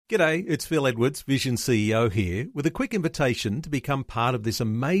G'day, it's Phil Edwards, Vision CEO here, with a quick invitation to become part of this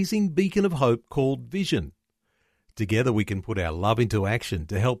amazing beacon of hope called Vision. Together we can put our love into action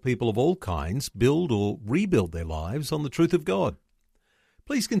to help people of all kinds build or rebuild their lives on the truth of God.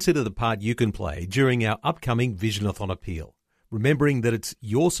 Please consider the part you can play during our upcoming Visionathon appeal, remembering that it's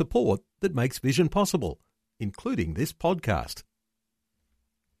your support that makes Vision possible, including this podcast.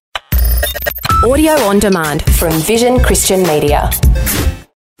 Audio on demand from Vision Christian Media.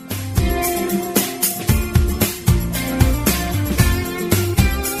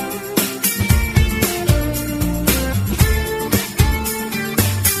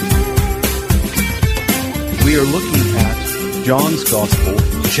 We are looking at John's Gospel,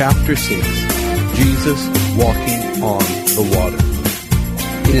 chapter 6, Jesus walking on the water.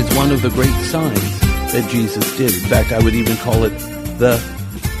 It is one of the great signs that Jesus did. In fact, I would even call it the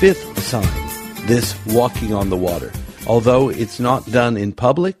fifth sign, this walking on the water. Although it's not done in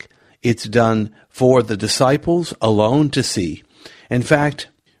public, it's done for the disciples alone to see. In fact,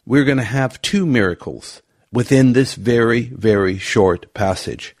 we're going to have two miracles within this very, very short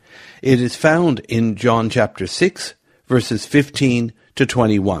passage. It is found in John chapter 6, verses 15 to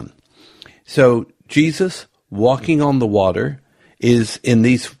 21. So Jesus walking on the water is in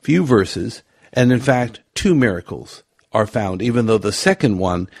these few verses, and in fact, two miracles are found, even though the second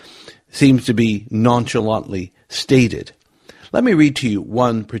one seems to be nonchalantly stated. Let me read to you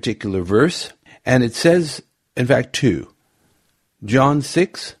one particular verse, and it says, in fact, two. John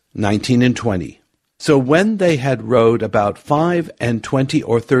 6, 19 and 20. So when they had rowed about 25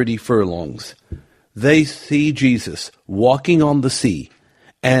 or 30 furlongs, they see Jesus walking on the sea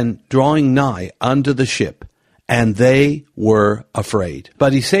and drawing nigh unto the ship, and they were afraid.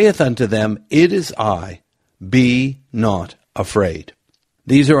 But he saith unto them, It is I, be not afraid.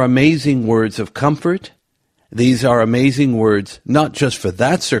 These are amazing words of comfort. These are amazing words not just for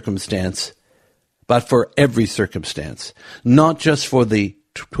that circumstance, but for every circumstance. Not just for the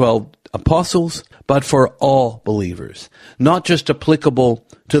 12 apostles, but for all believers. Not just applicable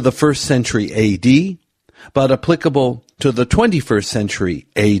to the 1st century A.D., but applicable to the 21st century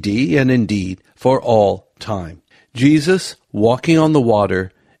A.D., and indeed for all time. Jesus, walking on the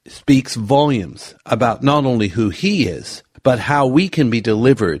water, speaks volumes about not only who he is, but how we can be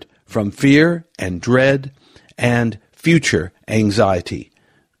delivered from fear and dread and future anxiety.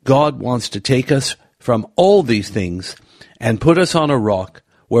 God wants to take us from all these things and put us on a rock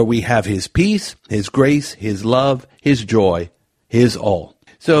where we have his peace, his grace, his love, his joy, his all.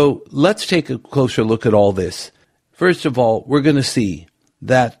 So let's take a closer look at all this. First of all, we're going to see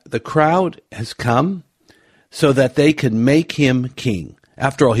that the crowd has come so that they can make him king.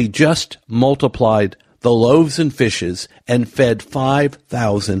 After all, he just multiplied the loaves and fishes and fed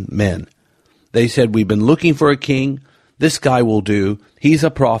 5,000 men. They said, we've been looking for a king. This guy will do. He's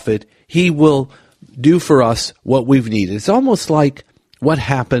a prophet. He will do for us what we've needed. It's almost like what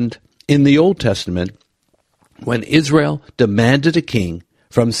happened in the Old Testament when Israel demanded a king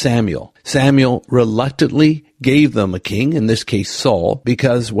from Samuel. Samuel reluctantly gave them a king, in this case Saul,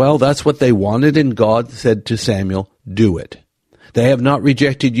 because, well, that's what they wanted, and God said to Samuel, do it. They have not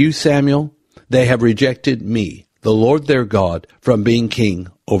rejected you, Samuel. They have rejected me, the Lord their God, from being king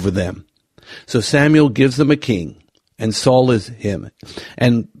over them. So Samuel gives them a king, and Saul is him.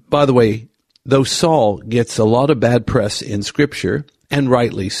 And by the way, though Saul gets a lot of bad press in Scripture, and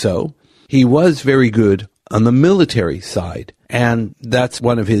rightly so, he was very good on the military side. And that's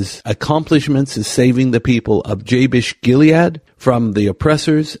one of his accomplishments, is saving the people of Jabesh Gilead from the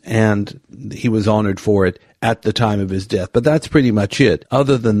oppressors, and he was honored for it at the time of his death. But that's pretty much it.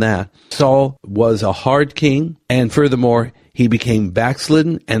 Other than that, Saul was a hard king, and furthermore, he became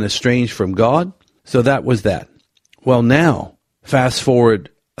backslidden and estranged from God. So that was that. Well, now, fast forward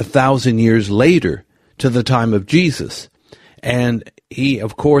 1,000 years later to the time of Jesus, and he,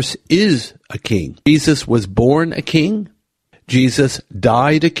 of course, is a king. Jesus was born a king. Jesus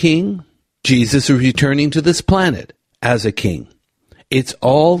died a king. Jesus is returning to this planet as a king. It's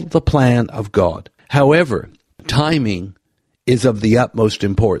all the plan of God. However, timing is of the utmost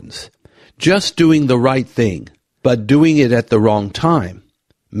importance. Just doing the right thing, but doing it at the wrong time,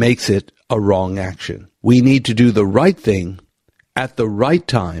 makes it a wrong action. We need to do the right thing at the right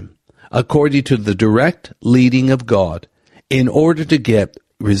time, according to the direct leading of God, in order to get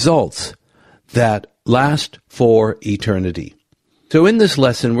results that last for eternity. So in this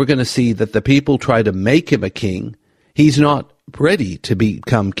lesson, we're going to see that the people try to make him a king. He's not ready to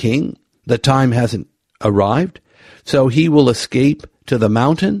become king. The time hasn't arrived. So he will escape to the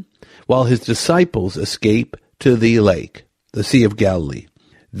mountain while his disciples escape to the lake, the Sea of Galilee.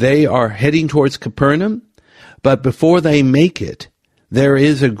 They are heading towards Capernaum, but before they make it, there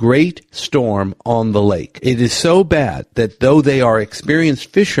is a great storm on the lake. It is so bad that though they are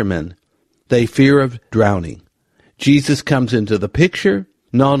experienced fishermen, they fear of drowning. Jesus comes into the picture,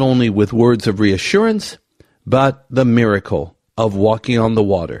 not only with words of reassurance, but the miracle of walking on the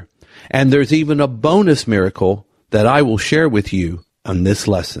water. And there's even a bonus miracle that I will share with you on this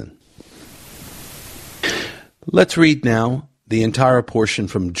lesson. Let's read now the entire portion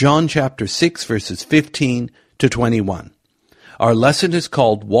from John chapter 6, verses 15 to 21. Our lesson is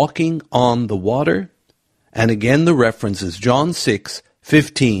called Walking on the Water, and again the reference is John 6,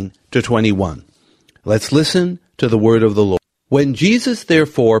 15 to 21. Let's listen to the word of the Lord. When Jesus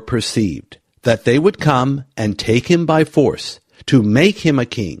therefore perceived that they would come and take him by force to make him a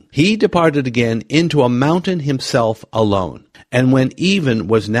king, he departed again into a mountain himself alone. And when even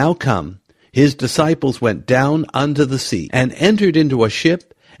was now come, his disciples went down unto the sea, and entered into a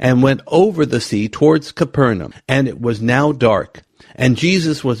ship, and went over the sea towards Capernaum. And it was now dark, and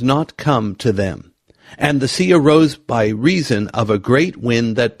Jesus was not come to them. And the sea arose by reason of a great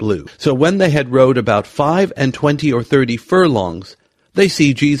wind that blew. So when they had rowed about 25 or 30 furlongs, they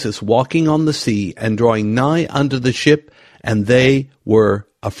see Jesus walking on the sea, and drawing nigh unto the ship, and they were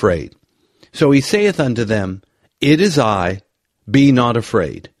afraid. So he saith unto them, It is I, be not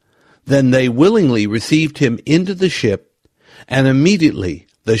afraid. Then they willingly received him into the ship, and immediately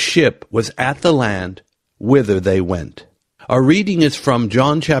the ship was at the land whither they went. Our reading is from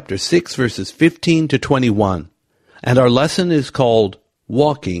John chapter 6, verses 15 to 21, and our lesson is called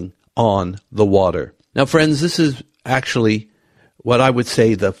Walking on the Water. Now, friends, this is actually what I would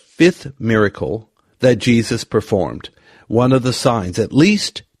say the fifth miracle that Jesus performed, one of the signs, at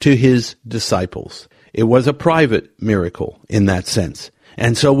least to his disciples. It was a private miracle in that sense,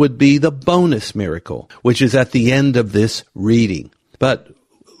 and so would be the bonus miracle, which is at the end of this reading. But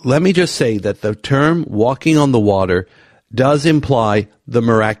let me just say that the term walking on the water does imply the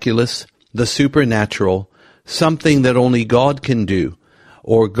miraculous, the supernatural, something that only God can do,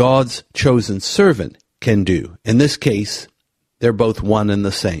 or God's chosen servant can do. In this case, they're both one and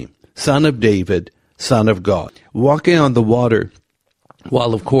the same. Son of David, Son of God. Walking on the water,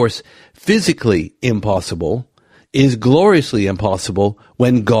 while of course physically impossible, is gloriously impossible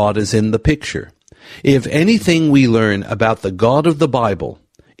when God is in the picture. If anything we learn about the God of the Bible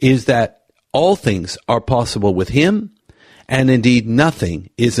is that all things are possible with him, and indeed nothing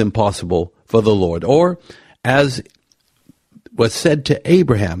is impossible for the Lord. Or, as was said to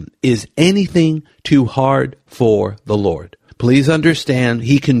Abraham, is anything too hard for the Lord? Please understand,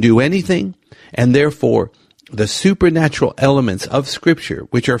 he can do anything, and therefore the supernatural elements of Scripture,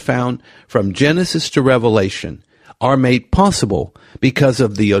 which are found from Genesis to Revelation, are made possible because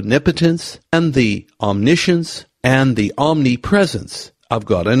of the omnipotence and the omniscience and the omnipresence of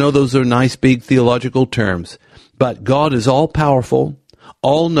God. I know those are nice big theological terms, but God is all-powerful,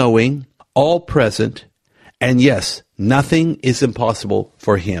 all-knowing, all-present, and yes, nothing is impossible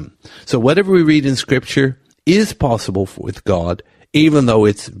for him. So whatever we read in Scripture is possible with God, even though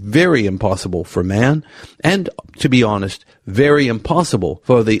it's very impossible for man, and, to be honest, very impossible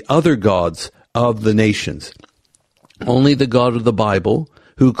for the other gods of the nations. Only the God of the Bible,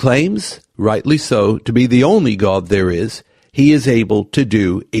 who claims, rightly so, to be the only God there is, he is able to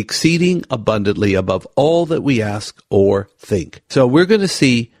do exceeding abundantly above all that we ask or think. So we're going to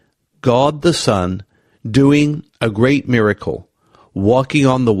see God the Son doing a great miracle, walking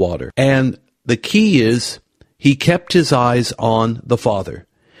on the water. And the key is he kept his eyes on the Father.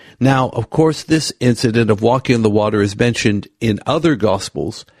 Now, of course, this incident of walking on the water is mentioned in other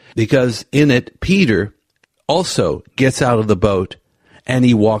Gospels because in it, Peter also gets out of the boat and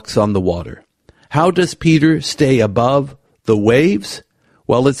he walks on the water. How does Peter stay above the waves?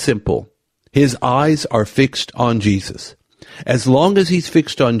 Well, it's simple. His eyes are fixed on Jesus. As long as he's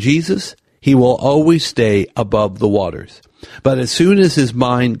fixed on Jesus, he will always stay above the waters. But as soon as his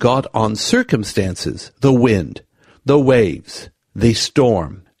mind got on circumstances, the wind, the waves, the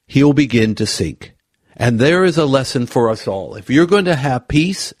storm, he'll begin to sink. And there is a lesson for us all. If you're going to have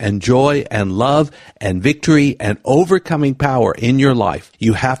peace and joy and love and victory and overcoming power in your life,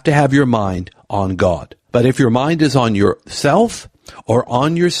 you have to have your mind on God. But if your mind is on yourself or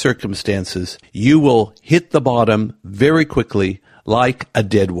on your circumstances, you will hit the bottom very quickly like a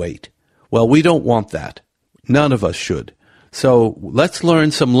dead weight. Well, we don't want that. None of us should. So let's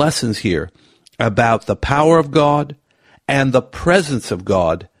learn some lessons here about the power of God and the presence of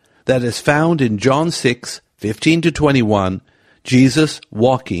God that is found in John 6, 15 to 21, Jesus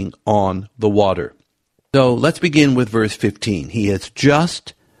walking on the water. So let's begin with verse 15. He has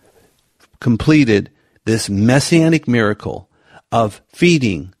just completed this messianic miracle of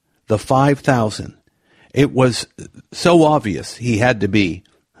feeding the 5,000. It was so obvious he had to be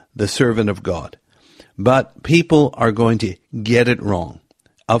the servant of God. But people are going to get it wrong,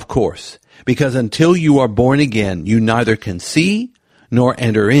 of course, because until you are born again, you neither can see nor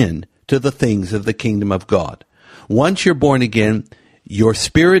enter in to the things of the kingdom of God. Once you're born again, your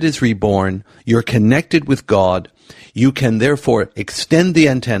spirit is reborn, you're connected with God, you can therefore extend the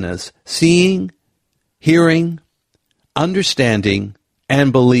antennas, seeing, hearing, understanding,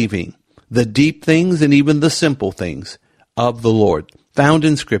 and believing the deep things and even the simple things of the Lord, found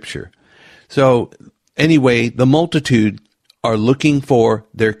in Scripture. So, anyway, the multitude are looking for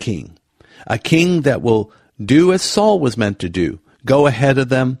their king, a king that will do as Saul was meant to do, go ahead of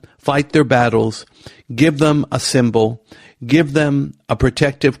them, fight their battles, give them a symbol, give them a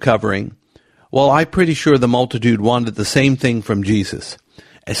protective covering. Well, I'm pretty sure the multitude wanted the same thing from Jesus,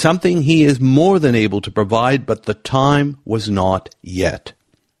 something he is more than able to provide, but the time was not yet.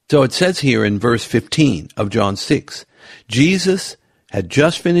 So it says here in verse 15 of John 6, Jesus had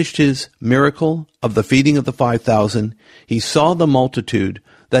just finished his miracle of the feeding of the 5,000. He saw the multitude,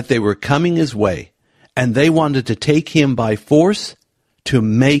 that they were coming his way, and they wanted to take him by force to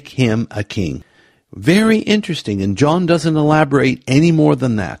make him a king. Very interesting, and John doesn't elaborate any more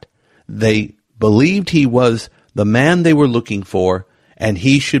than that. They believed he was the man they were looking for, and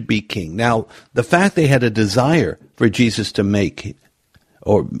he should be king. Now, the fact they had a desire for Jesus to make,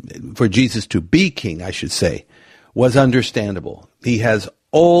 or for Jesus to be king, I should say, was understandable. He has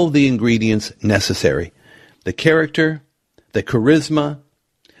all the ingredients necessary. The character, the charisma,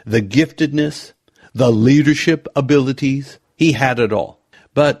 the giftedness, the leadership abilities. He had it all.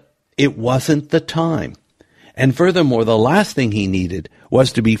 But it wasn't the time. And furthermore, the last thing he needed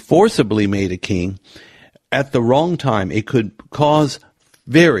was to be forcibly made a king at the wrong time. It could cause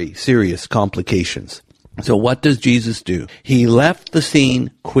very serious complications. So what does Jesus do? He left the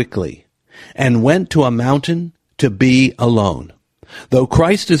scene quickly and went to a mountain to be alone. Though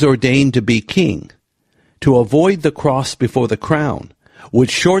Christ is ordained to be king, to avoid the cross before the crown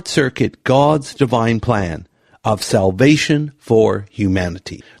would short-circuit God's divine plan of salvation for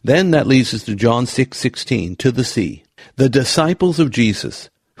humanity. Then that leads us to John 6:16, to the sea. The disciples of Jesus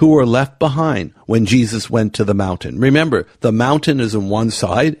who were left behind when Jesus went to the mountain. Remember, the mountain is on one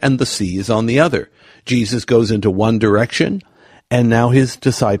side and the sea is on the other. Jesus goes into one direction, and now his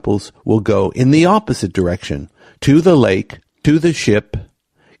disciples will go in the opposite direction, to the lake, to the ship,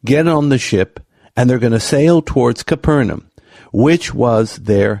 get on the ship, and they're going to sail towards Capernaum, which was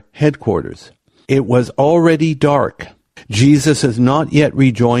their headquarters. It was already dark. Jesus has not yet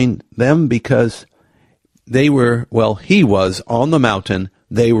rejoined them because he was on the mountain,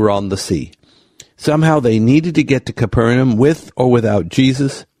 they were on the sea. Somehow they needed to get to Capernaum with or without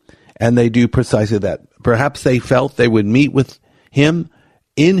Jesus, and they do precisely that. Perhaps they felt they would meet with him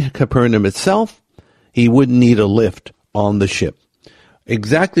in Capernaum itself. He wouldn't need a lift on the ship.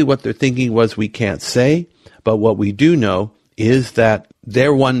 Exactly what they're thinking was we can't say, but what we do know is that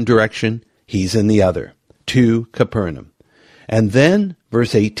they're one direction, he's in the other, to Capernaum. And then,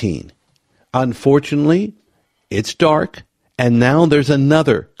 verse 18, unfortunately, it's dark, and now there's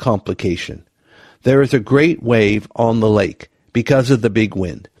another complication. There is a great wave on the lake because of the big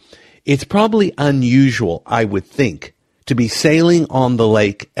wind. It's probably unusual, I would think, to be sailing on the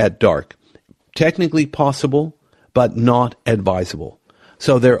lake at dark. Technically possible, but not advisable.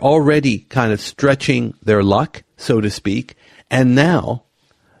 So they're already kind of stretching their luck, so to speak, and now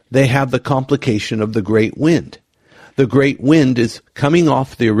they have the complication of the great wind. The great wind is coming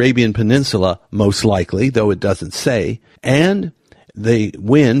off the Arabian Peninsula, most likely, though it doesn't say, and the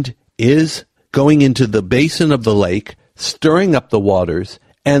wind is going into the basin of the lake, stirring up the waters,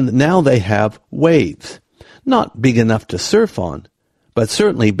 and now they have waves. Not big enough to surf on, but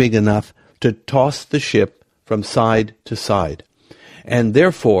certainly big enough to toss the ship from side to side. And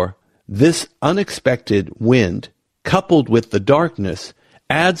therefore, this unexpected wind, coupled with the darkness,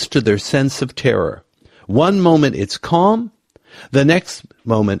 adds to their sense of terror. One moment it's calm, the next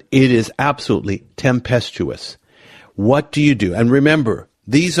moment it is absolutely tempestuous. What do you do? And remember,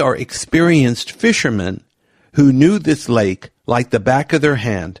 these are experienced fishermen who knew this lake like the back of their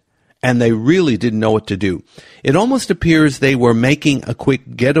hand, and they really didn't know what to do. It almost appears they were making a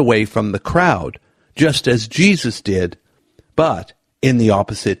quick getaway from the crowd, just as Jesus did, but in the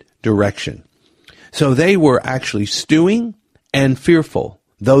opposite direction. So they were actually stewing and fearful,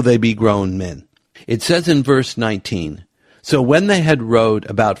 though they be grown men. It says in verse 19, so when they had rowed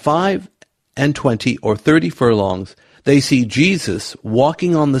about 25 or 30 furlongs, they see Jesus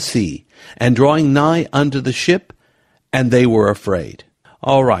walking on the sea and drawing nigh unto the ship, and they were afraid.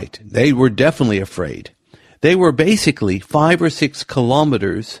 All right, they were definitely afraid. They were basically 5 or 6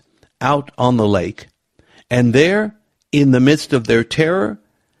 kilometers out on the lake. And there, in the midst of their terror,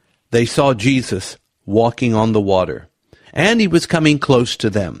 they saw Jesus walking on the water. And he was coming close to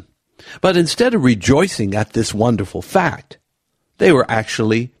them. But instead of rejoicing at this wonderful fact, they were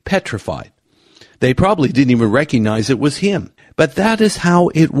actually petrified. They probably didn't even recognize it was him. But that is how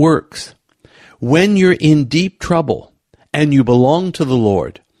it works. When you're in deep trouble and you belong to the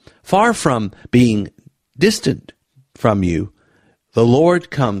Lord, far from being distant from you, the Lord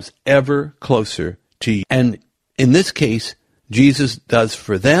comes ever closer to you. And in this case, Jesus does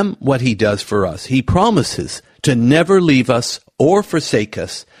for them what he does for us. He promises to never leave us or forsake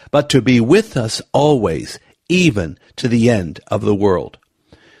us, but to be with us always, even to the end of the world.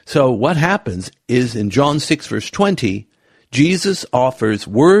 So what happens is in John 6, verse 20, Jesus offers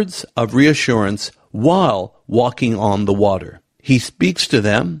words of reassurance while walking on the water. He speaks to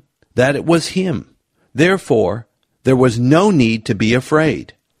them that it was him. Therefore, there was no need to be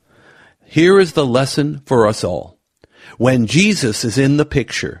afraid. Here is the lesson for us all. When Jesus is in the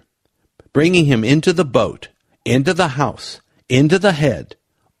picture, bringing him into the boat, into the house, into the head,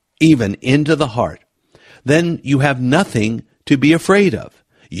 even into the heart, then you have nothing to be afraid of.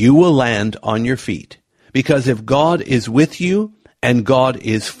 You will land on your feet. Because if God is with you and God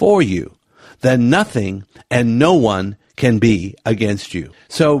is for you, then nothing and no one can be against you.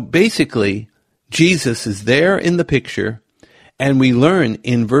 So basically, Jesus is there in the picture, and we learn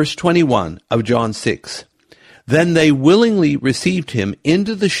in verse 21 of John 6, then they willingly received him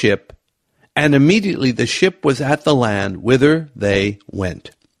into the ship, and immediately the ship was at the land whither they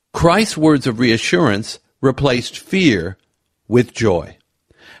went. Christ's words of reassurance replaced fear with joy.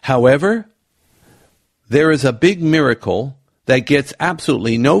 However, there is a big miracle that gets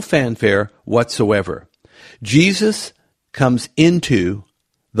absolutely no fanfare whatsoever. Jesus comes into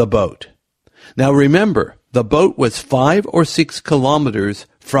the boat. Now remember, the boat was 5 or 6 kilometers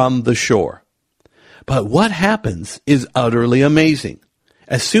from the shore. But what happens is utterly amazing.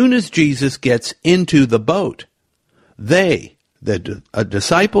 As soon as Jesus gets into the boat, the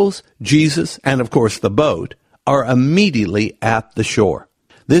disciples, Jesus, and of course the boat, are immediately at the shore.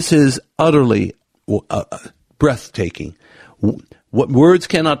 This is utterly breathtaking. What words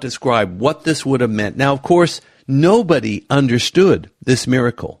cannot describe what this would have meant. Now, of course, nobody understood this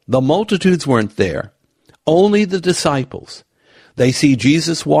miracle. The multitudes weren't there. Only the disciples. They see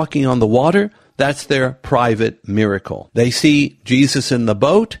Jesus walking on the water. That's their private miracle. They see Jesus in the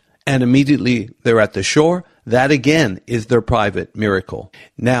boat, and immediately they're at the shore. That again is their private miracle.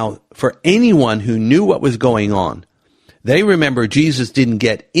 Now, for anyone who knew what was going on, they remember Jesus didn't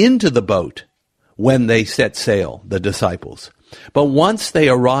get into the boat when they set sail, the disciples. But once they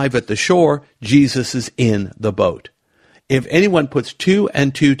arrive at the shore, Jesus is in the boat. If anyone puts 2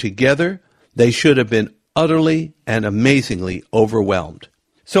 and 2 together, they should have been utterly and amazingly overwhelmed.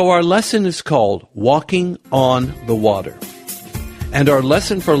 So our lesson is called Walking on the Water. And our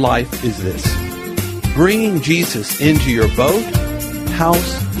lesson for life is this: bringing Jesus into your boat,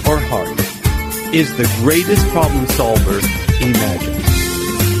 house, or heart is the greatest problem solver imagined.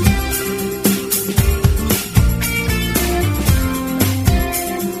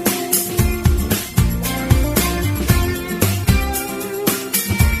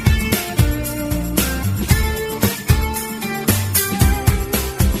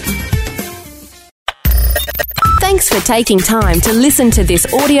 Thanks for taking time to listen to this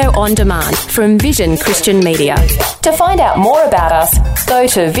audio on demand from Vision Christian Media. To find out more about us, go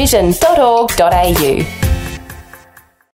to vision.org.au.